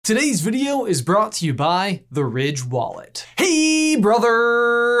Today's video is brought to you by the Ridge Wallet. Hey,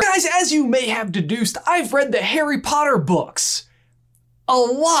 brother! Guys, as you may have deduced, I've read the Harry Potter books a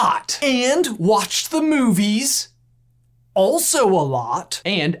lot and watched the movies also a lot.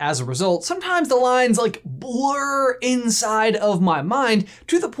 And as a result, sometimes the lines blur inside of my mind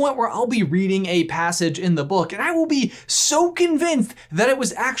to the point where I'll be reading a passage in the book and I will be so convinced that it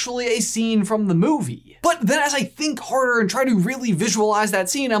was actually a scene from the movie. But then as I think harder and try to really visualize that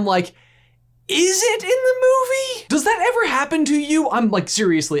scene, I'm like, is it in the movie? Does that ever happen to you? I'm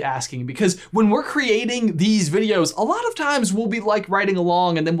seriously asking, because when we're creating these videos, a lot of times we'll be writing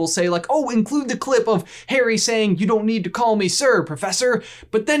along and then we'll say oh, include the clip of Harry saying, "You don't need to call me sir, professor,"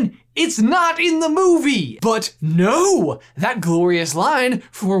 but then it's not in the movie. But no, that glorious line,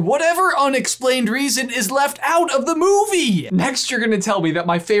 for whatever unexplained reason, is left out of the movie. Next, you're gonna tell me that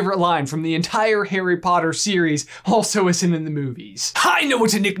my favorite line from the entire Harry Potter series also isn't in the movies. I know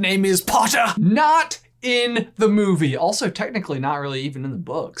what a nickname is, Potter! Not in the movie. Also, technically not really even in the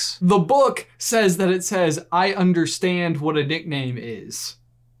books. The book says that it says, "I understand what a nickname is."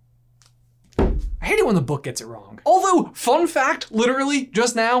 I hate it when the book gets it wrong. Although, fun fact, literally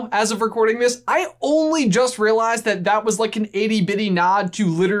just now, as of recording this, I only just realized that that was an itty bitty nod to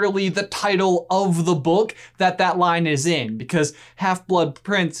literally the title of the book that line is in, because Half-Blood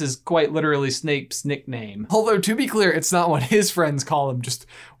Prince is quite literally Snape's nickname. Although, to be clear, it's not what his friends call him, just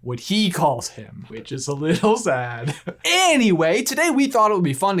what he calls him, which is a little sad. Anyway, today we thought it would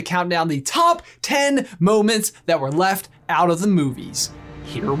be fun to count down the top 10 moments that were left out of the movies.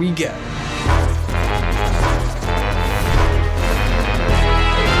 Here we go.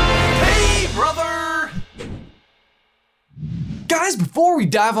 Guys, before we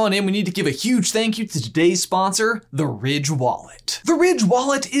dive on in, we need to give a huge thank you to today's sponsor, the Ridge Wallet. The Ridge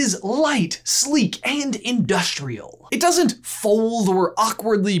Wallet is light, sleek, and industrial. It doesn't fold or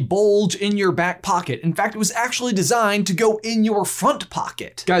awkwardly bulge in your back pocket. In fact, it was actually designed to go in your front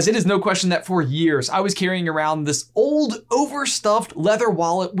pocket. Guys, it is no question that for years, I was carrying around this old, overstuffed leather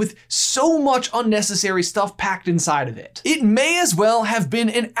wallet with so much unnecessary stuff packed inside of it. It may as well have been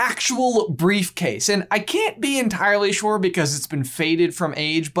an actual briefcase, and I can't be entirely sure because it's been faded from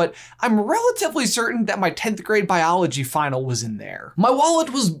age, but I'm relatively certain that my 10th grade biology final was in there. My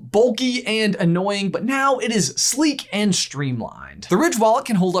wallet was bulky and annoying, but now it is sleek and streamlined. The Ridge Wallet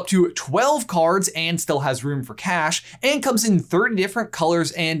can hold up to 12 cards and still has room for cash, and comes in 30 different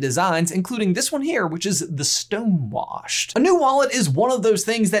colors and designs, including this one here, which is the Stonewashed. A new wallet is one of those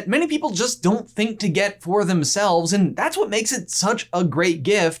things that many people just don't think to get for themselves, and that's what makes it such a great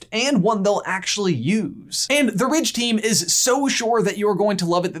gift and one they'll actually use. And the Ridge team is so sure that you're going to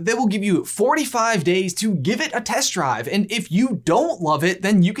love it that they will give you 45 days to give it a test drive, and if you don't love it,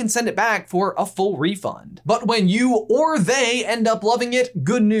 then you can send it back for a full refund. But when you or they end up loving it,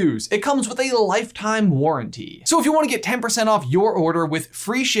 good news. It comes with a lifetime warranty. So if you want to get 10% off your order with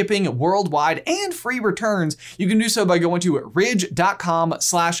free shipping worldwide and free returns, you can do so by going to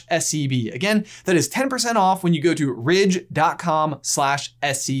ridge.com/SCB. Again, that is 10% off when you go to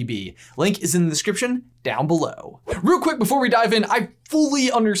ridge.com/SCB. Link is in the description down below. Real quick before we dive in, I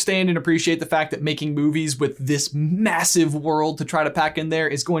fully understand and appreciate the fact that making movies with this massive world to try to pack in there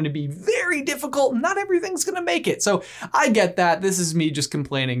is going to be very difficult. Not everything's gonna make it. So I get that. This is me just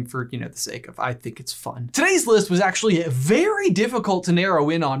complaining for, the sake of, I think it's fun. Today's list was actually very difficult to narrow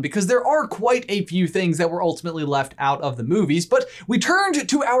in on because there are quite a few things that were ultimately left out of the movies, but we turned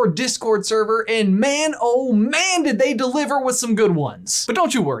to our Discord server and man, oh man, did they deliver with some good ones. But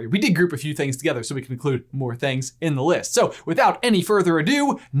don't you worry, we did group a few things together so we can include more things in the list. So without any further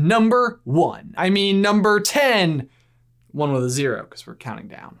ado, number 10. One with a 0 because we're counting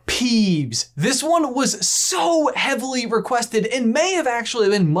down. Peeves. This one was so heavily requested and may have actually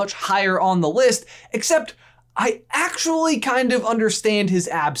been much higher on the list, except I actually kind of understand his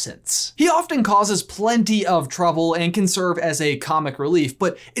absence. He often causes plenty of trouble and can serve as a comic relief,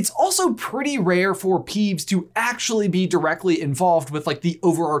 but it's also pretty rare for Peeves to actually be directly involved with the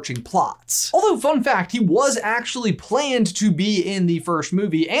overarching plots. Although, fun fact, he was actually planned to be in the first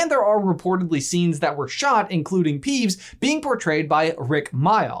movie, and there are reportedly scenes that were shot, including Peeves being portrayed by Rick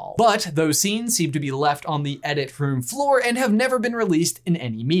Mayall. But those scenes seem to be left on the edit room floor and have never been released in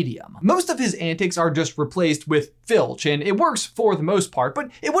any medium. Most of his antics are just replaced with Filch, and it works for the most part, but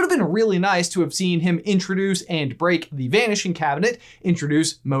it would have been really nice to have seen him introduce and break the Vanishing Cabinet,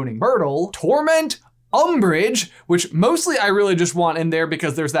 introduce Moaning Myrtle, torment Umbridge, which mostly I really just want in there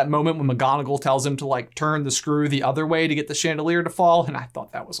because there's that moment when McGonagall tells him to turn the screw the other way to get the chandelier to fall, and I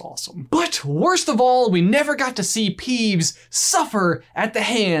thought that was awesome. But worst of all, we never got to see Peeves suffer at the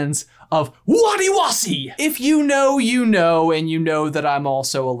hands of Wadiwasi. If you know, you know, and you know that I'm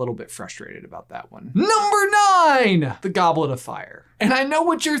also a little bit frustrated about that one. Number 9, the Goblet of Fire. And I know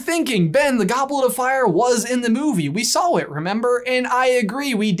what you're thinking, Ben, the Goblet of Fire was in the movie. We saw it, remember? And I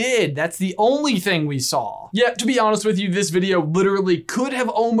agree, we did. That's the only thing we saw. Yeah, to be honest with you, this video literally could have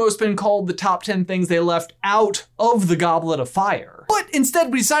almost been called the top 10 things they left out of the Goblet of Fire. But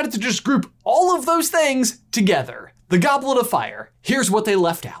instead, we decided to just group all of those things together. The Goblet of Fire. Here's what they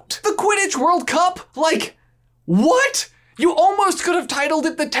left out. The Quidditch World Cup? Like, what? You almost could have titled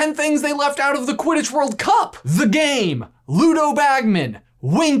it the 10 things they left out of the Quidditch World Cup. The game. Ludo Bagman.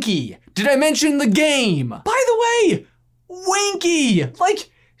 Winky. Did I mention the game? By the way, Winky. Like,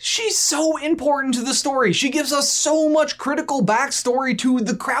 she's so important to the story. She gives us so much critical backstory to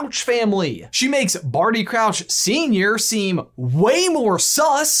the Crouch family. She makes Barty Crouch Sr. seem way more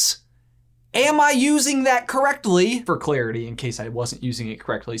sus. Am I using that correctly? For clarity, in case I wasn't using it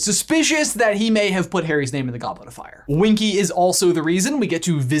correctly. Suspicious that he may have put Harry's name in the Goblet of Fire. Winky is also the reason we get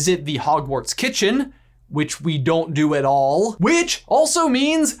to visit the Hogwarts kitchen, which we don't do at all, which also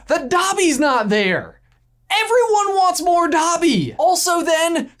means that Dobby's not there. Everyone wants more Dobby. Also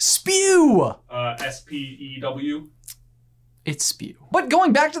then, Spew. S-P-E-W. It's Spew. But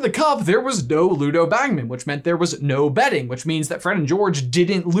going back to the cup, there was no Ludo Bagman, which meant there was no betting, which means that Fred and George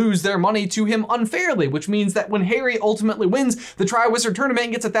didn't lose their money to him unfairly, which means that when Harry ultimately wins the Triwizard Tournament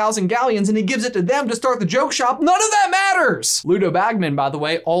and gets 1,000 galleons and he gives it to them to start the joke shop, none of that matters! Ludo Bagman, by the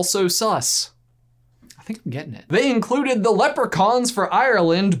way, also sus. I think I'm getting it. They included the leprechauns for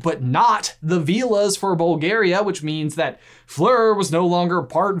Ireland, but not the Velas for Bulgaria, which means that Fleur was no longer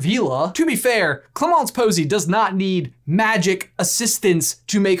part Vela. To be fair, Clemence Posey does not need magic assistance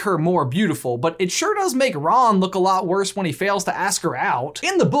to make her more beautiful, but it sure does make Ron look a lot worse when he fails to ask her out.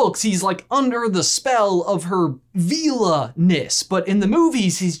 In the books, he's like under the spell of her Vela-ness, but in the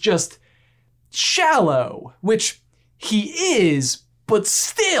movies, he's just shallow, which he is, but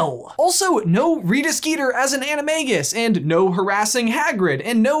still. Also, no Rita Skeeter as an animagus, and no harassing Hagrid,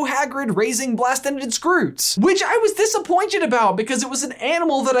 and no Hagrid raising blast-ended Skrewts, which I was disappointed about because it was an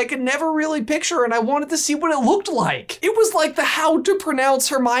animal that I could never really picture and I wanted to see what it looked like. It was like the how to pronounce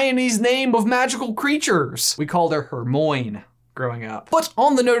Hermione's name of magical creatures. We called her Hermione growing up. But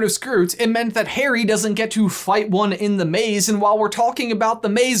on the note of Skrewts, it meant that Harry doesn't get to fight one in the maze, and while we're talking about the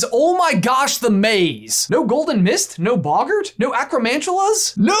maze, oh my gosh, the maze! No Golden Mist? No Boggart? No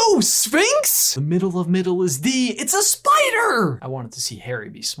Acromantulas? No Sphinx? The middle of middle is D. It's a spider! I wanted to see Harry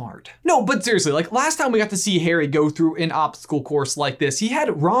be smart. No, but seriously, like last time we got to see Harry go through an obstacle course like this, he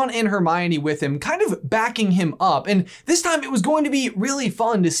had Ron and Hermione with him, kind of backing him up, and this time it was going to be really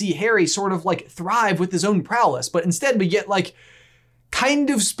fun to see Harry sort of like thrive with his own prowess, but instead we get like kind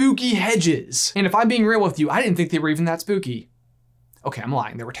of spooky hedges. And if I'm being real with you, I didn't think they were even that spooky. Okay, I'm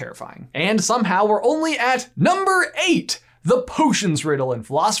lying, they were terrifying. And somehow we're only at number 8. The Potions Riddle in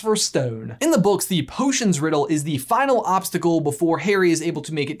Philosopher's Stone. In the books, the Potions Riddle is the final obstacle before Harry is able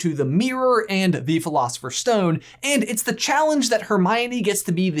to make it to the Mirror and the Philosopher's Stone, and it's the challenge that Hermione gets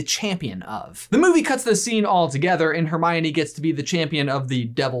to be the champion of. The movie cuts the scene all together, and Hermione gets to be the champion of the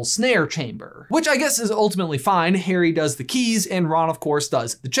Devil's Snare Chamber, which I guess is ultimately fine. Harry does the keys, and Ron, of course,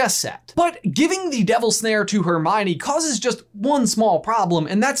 does the chess set. But giving the Devil's Snare to Hermione causes just one small problem,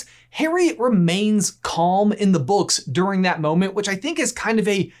 and that's Harry remains calm in the books during that moment, which I think is kind of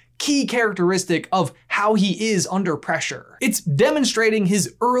a key characteristic of how he is under pressure. It's demonstrating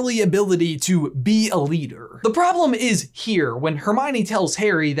his early ability to be a leader. The problem is here when Hermione tells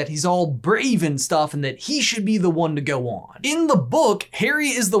Harry that he's all brave and stuff and that he should be the one to go on. In the book, Harry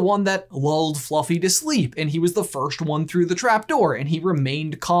is the one that lulled Fluffy to sleep, and he was the first one through the trapdoor, and he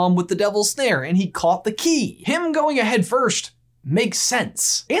remained calm with the Devil's Snare, and he caught the key. Him going ahead first makes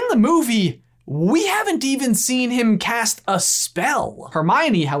sense. In the movie, we haven't even seen him cast a spell.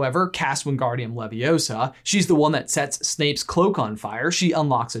 Hermione, however, casts Wingardium Leviosa. She's the one that sets Snape's cloak on fire. She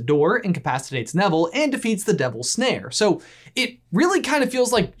unlocks a door, incapacitates Neville, and defeats the Devil's Snare. So it really kind of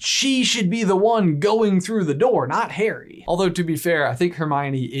feels like she should be the one going through the door, not Harry. Although to be fair, I think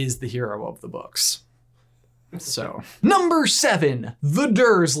Hermione is the hero of the books. So, number 7, the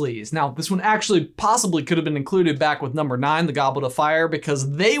Dursleys. Now, this one actually possibly could have been included back with number 9, the Goblet of Fire,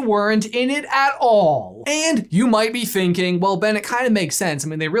 because they weren't in it at all. And you might be thinking, well, Ben, it kind of makes sense. I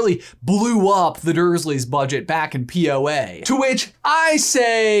mean, they really blew up the Dursleys' budget back in POA. To which I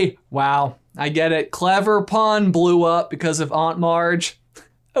say, wow, I get it. Clever pun, blew up because of Aunt Marge.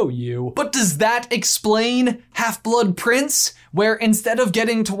 Oh, you. But does that explain Half-Blood Prince, where instead of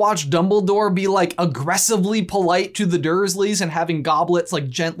getting to watch Dumbledore be like aggressively polite to the Dursleys and having goblets like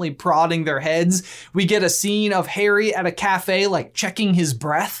gently prodding their heads, we get a scene of Harry at a cafe like checking his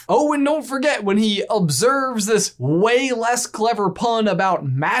breath? Oh, and don't forget when he observes this way less clever pun about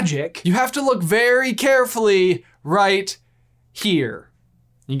magic, you have to look very carefully right here.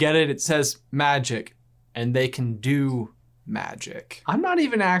 You get it? It says magic, and they can do magic. I'm not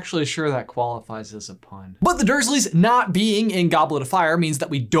even actually sure that qualifies as a pun. But the Dursleys not being in Goblet of Fire means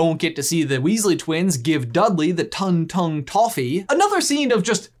that we don't get to see the Weasley twins give Dudley the Tongue Toffee. Another scene of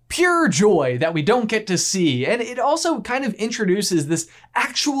just pure joy that we don't get to see. And it also kind of introduces this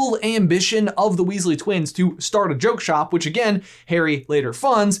actual ambition of the Weasley twins to start a joke shop, which again, Harry later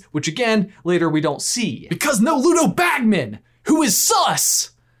funds, which again, later we don't see. Because no Ludo Bagman, who is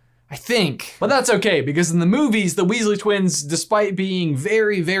sus! I think. But that's okay, because in the movies, the Weasley twins, despite being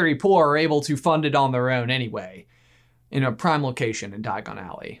very, very poor, are able to fund it on their own anyway, in a prime location in Diagon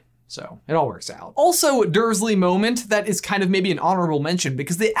Alley. So it all works out. Also, Dursley moment that is kind of maybe an honorable mention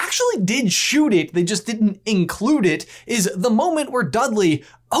because they actually did shoot it, they just didn't include it, is the moment where Dudley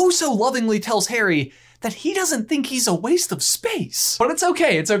oh so lovingly tells Harry that he doesn't think he's a waste of space. But it's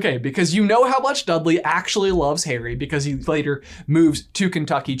okay, because you know how much Dudley actually loves Harry because he later moves to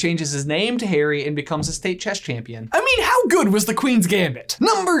Kentucky, changes his name to Harry, and becomes a state chess champion. I mean, how good was the Queen's Gambit?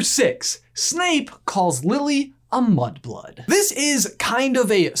 Number 6, Snape calls Lily a mudblood. This is kind of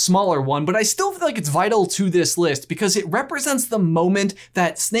a smaller one, but I still feel like it's vital to this list because it represents the moment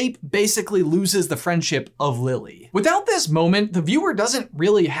that Snape basically loses the friendship of Lily. Without this moment, the viewer doesn't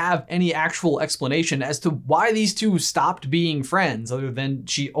really have any actual explanation as to why these two stopped being friends, other than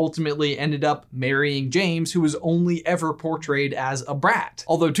she ultimately ended up marrying James, who was only ever portrayed as a brat.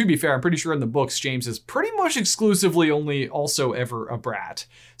 Although to be fair, I'm pretty sure in the books, James is pretty much exclusively only also ever a brat.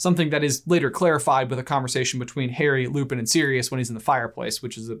 Something that is later clarified with a conversation between Harry, Lupin, and Sirius when he's in the fireplace,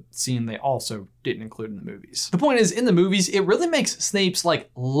 which is a scene they also didn't include in the movies. The point is, in the movies, it really makes Snape's like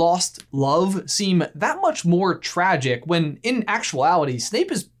lost love seem that much more tragic when in actuality,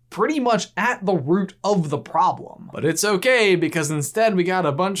 Snape is pretty much at the root of the problem. But it's okay because instead we got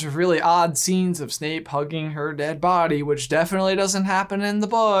a bunch of really odd scenes of Snape hugging her dead body, which definitely doesn't happen in the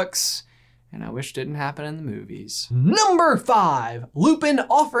books. And I wish didn't happen in the movies. Number 5, Lupin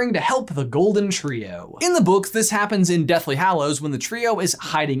offering to help the Golden Trio. In the books, this happens in Deathly Hallows when the trio is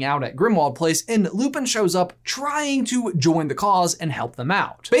hiding out at Grimmauld Place and Lupin shows up trying to join the cause and help them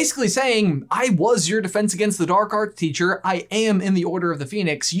out. Basically saying, I was your defense against the dark arts teacher, I am in the Order of the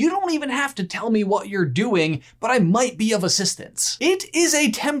Phoenix, you don't even have to tell me what you're doing, but I might be of assistance. It is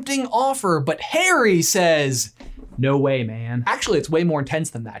a tempting offer, but Harry says, no way, man. Actually, it's way more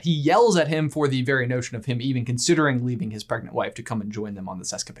intense than that. He yells at him for the very notion of him even considering leaving his pregnant wife to come and join them on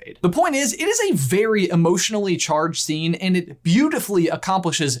this escapade. The point is, it is a very emotionally charged scene and it beautifully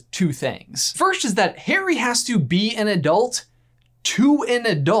accomplishes 2 things. First is that Harry has to be an adult to an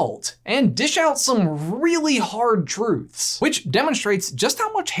adult and dish out some really hard truths, which demonstrates just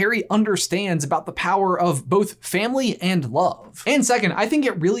how much Harry understands about the power of both family and love. And second, I think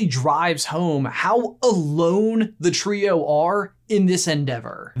it really drives home how alone the trio are in this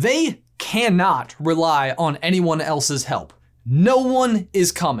endeavor. They cannot rely on anyone else's help. No one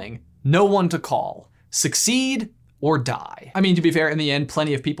is coming, no one to call. Succeed or die. I mean, to be fair, in the end,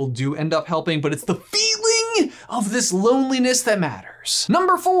 plenty of people do end up helping, but it's the feeling of this loneliness that matters.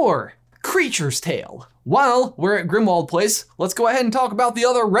 Number 4, Creature's Tale. While we're at Grimmauld Place, let's go ahead and talk about the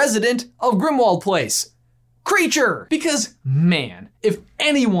other resident of Grimmauld Place, Kreacher. Because man, if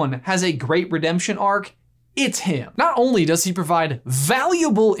anyone has a great redemption arc, it's him. Not only does he provide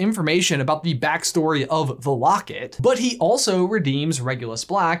valuable information about the backstory of the locket, but he also redeems Regulus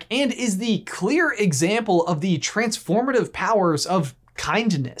Black and is the clear example of the transformative powers of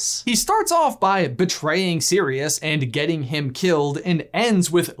kindness. He starts off by betraying Sirius and getting him killed and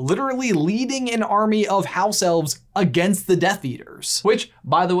ends with literally leading an army of house elves against the Death Eaters. Which,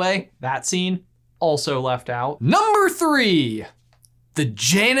 by the way, that scene also left out. Number 3, the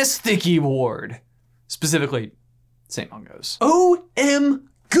Janus Thicky Ward. Specifically, St. Mungo's. OM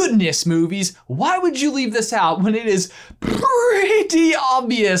goodness, movies. Why would you leave this out when it is pretty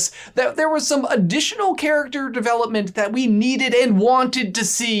obvious that there was some additional character development that we needed and wanted to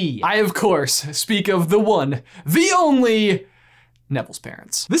see? I, of course, speak of the one, the only, Neville's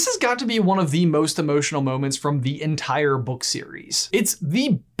parents. This has got to be one of the most emotional moments from the entire book series. It's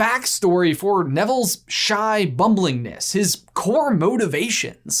the backstory for Neville's shy bumblingness, his core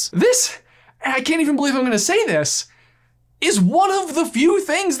motivations. This, I can't even believe I'm gonna say this, is one of the few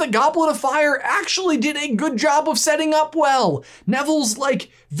things that Goblet of Fire actually did a good job of setting up well. Neville's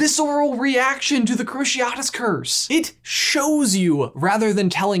visceral reaction to the Cruciatus Curse. It shows you, rather than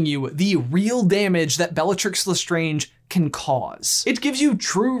telling you, the real damage that Bellatrix Lestrange can cause. It gives you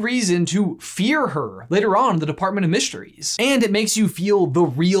true reason to fear her later on in the Department of Mysteries. And it makes you feel the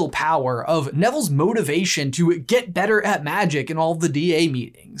real power of Neville's motivation to get better at magic in all the DA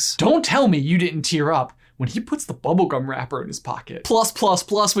meetings. Don't tell me you didn't tear up when he puts the bubblegum wrapper in his pocket.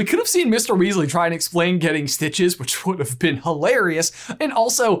 Plus, we could have seen Mr. Weasley try and explain getting stitches, which would have been hilarious. And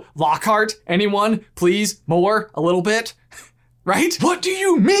also, Lockhart, anyone, please, more, a little bit, right? What do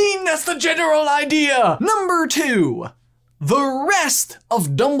you mean that's the general idea? Number 2. The rest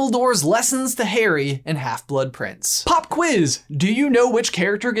of Dumbledore's lessons to Harry in Half-Blood Prince. Pop quiz, do you know which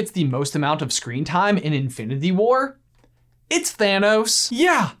character gets the most amount of screen time in Infinity War? It's Thanos.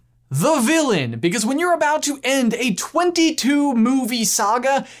 Yeah, the villain, because when you're about to end a 22 movie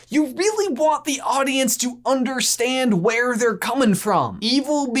saga, you really want the audience to understand where they're coming from.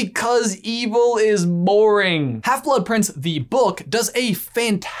 Evil because evil is boring. Half-Blood Prince, the book, does a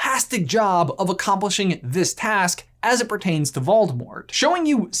fantastic job of accomplishing this task as it pertains to Voldemort, showing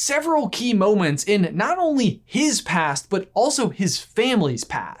you several key moments in not only his past, but also his family's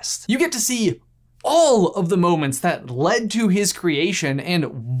past. You get to see all of the moments that led to his creation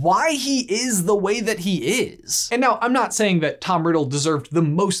and why he is the way that he is. And now, I'm not saying that Tom Riddle deserved the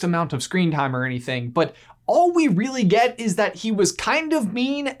most amount of screen time or anything, but all we really get is that he was kind of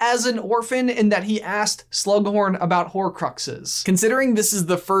mean as an orphan and that he asked Slughorn about Horcruxes. Considering this is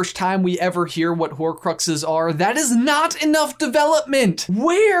the first time we ever hear what Horcruxes are, that is not enough development.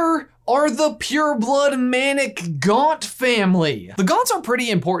 Where are the pureblood manic Gaunt family? The Gaunts are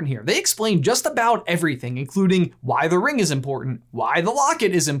pretty important here. They explain just about everything, including why the ring is important, why the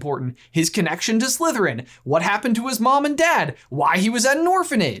locket is important, his connection to Slytherin, what happened to his mom and dad, why he was at an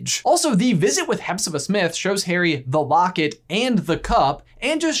orphanage. Also, the visit with Hepzibah Smith shows Harry the locket and the cup,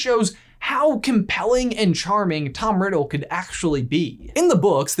 and just shows how compelling and charming Tom Riddle could actually be. In the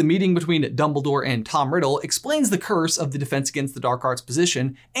books, the meeting between Dumbledore and Tom Riddle explains the curse of the Defense Against the Dark Arts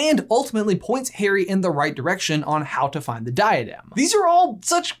position and ultimately points Harry in the right direction on how to find the diadem. These are all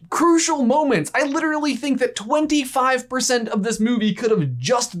such crucial moments. I literally think that 25% of this movie could have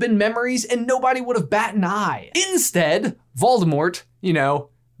just been memories and nobody would have bat an eye. Instead, Voldemort,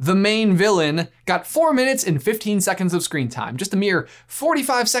 the main villain, got 4 minutes and 15 seconds of screen time, just a mere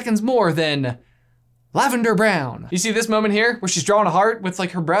 45 seconds more than Lavender Brown. You see this moment here where she's drawing a heart with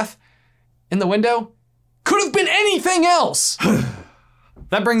her breath in the window? Could have been anything else.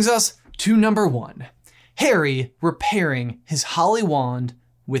 That brings us to number 1, Harry repairing his Holly Wand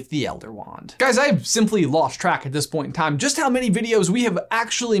with the Elder Wand. Guys, I've simply lost track at this point in time just how many videos we have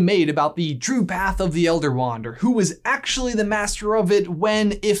actually made about the true path of the Elder Wand, or who was actually the master of it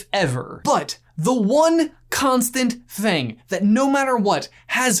when, if ever. But the one constant thing that no matter what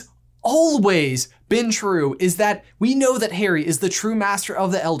has always been true is that we know that Harry is the true master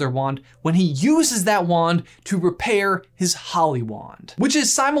of the Elder Wand when he uses that wand to repair his Holly Wand, which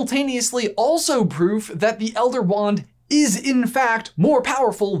is simultaneously also proof that the Elder Wand is in fact more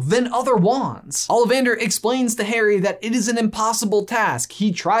powerful than other wands. Ollivander explains to Harry that it is an impossible task.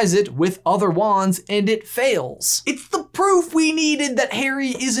 He tries it with other wands and it fails. It's the proof we needed that Harry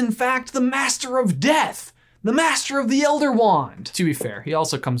is in fact the master of death, the master of the Elder Wand. To be fair, he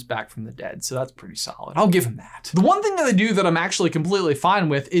also comes back from the dead, so that's pretty solid. I'll give him that. The one thing that they do that I'm actually completely fine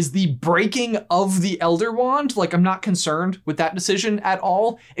with is the breaking of the Elder Wand. I'm not concerned with that decision at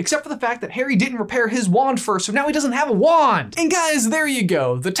all, except for the fact that Harry didn't repair his wand first, so now he doesn't have a wand. And guys, there you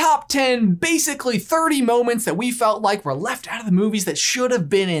go. The top 10, basically 30 moments that we felt like were left out of the movies that should have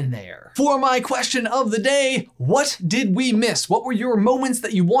been in there. For my question of the day, what did we miss? What were your moments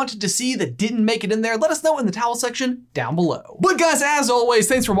that you wanted to see that didn't make it in there? Let us know in the towel section down below. But guys, as always,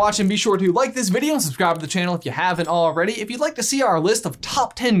 thanks for watching. Be sure to like this video and subscribe to the channel if you haven't already. If you'd like to see our list of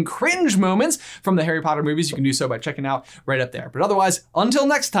top 10 cringe moments from the Harry Potter movies, you can do so by checking out right up there. But otherwise, until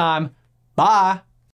next time, bye.